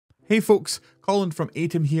Hey folks, Colin from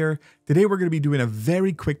Aitum here. Today we're going to be doing a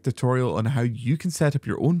very quick tutorial on how you can set up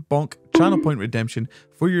your own Bonk channel point redemption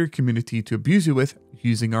for your community to abuse you with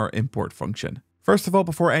using our import function. First of all,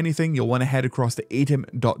 before anything, you'll want to head across to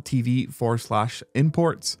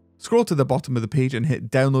aitum.tv/imports. Scroll to the bottom of the page and hit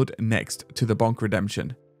download next to the Bonk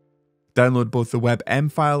redemption. Download both the WebM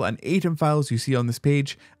file and Aitum files you see on this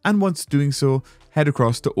page, and once doing so, head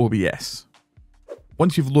across to OBS.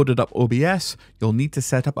 Once you've loaded up OBS, you'll need to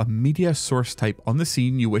set up a media source type on the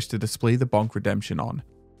scene you wish to display the Bonk redemption on.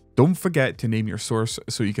 Don't forget to name your source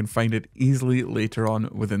so you can find it easily later on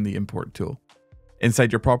within the import tool.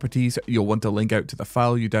 Inside your properties, you'll want to link out to the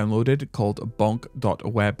file you downloaded called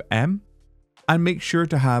bonk.webm, and make sure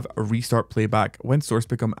to have a restart playback when source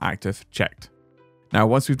become active checked. Now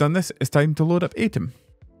once we've done this, it's time to load up Aitum.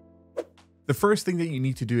 The first thing that you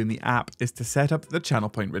need to do in the app is to set up the channel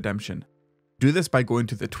point redemption. Do this by going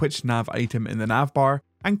to the Twitch nav item in the nav bar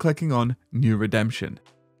and clicking on New Redemption.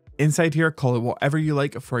 Inside here, call it whatever you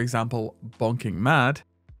like, for example, Bonking Mad,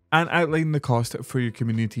 and outline the cost for your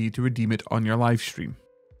community to redeem it on your live stream.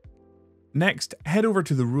 Next, head over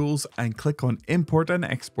to the rules and click on Import and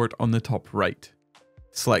Export on the top right.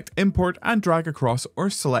 Select Import and drag across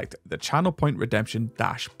or select the channel point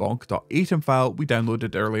redemption-bonk.aitum file we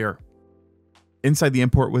downloaded earlier. Inside the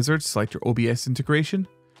import wizard, select your OBS integration.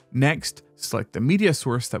 Next, select the media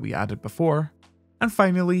source that we added before, and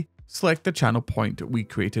finally, select the channel point we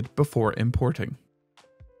created before importing.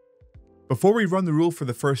 Before we run the rule for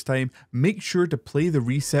the first time, make sure to play the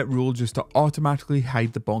reset rule just to automatically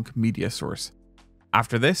hide the Bonk media source.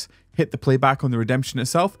 After this, hit the playback on the redemption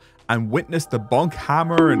itself and witness the Bonk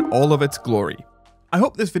hammer in all of its glory. I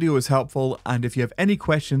hope this video was helpful, and if you have any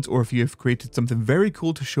questions or if you have created something very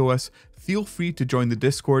cool to show us, feel free to join the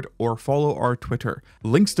Discord or follow our Twitter.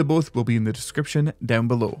 Links to both will be in the description down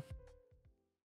below.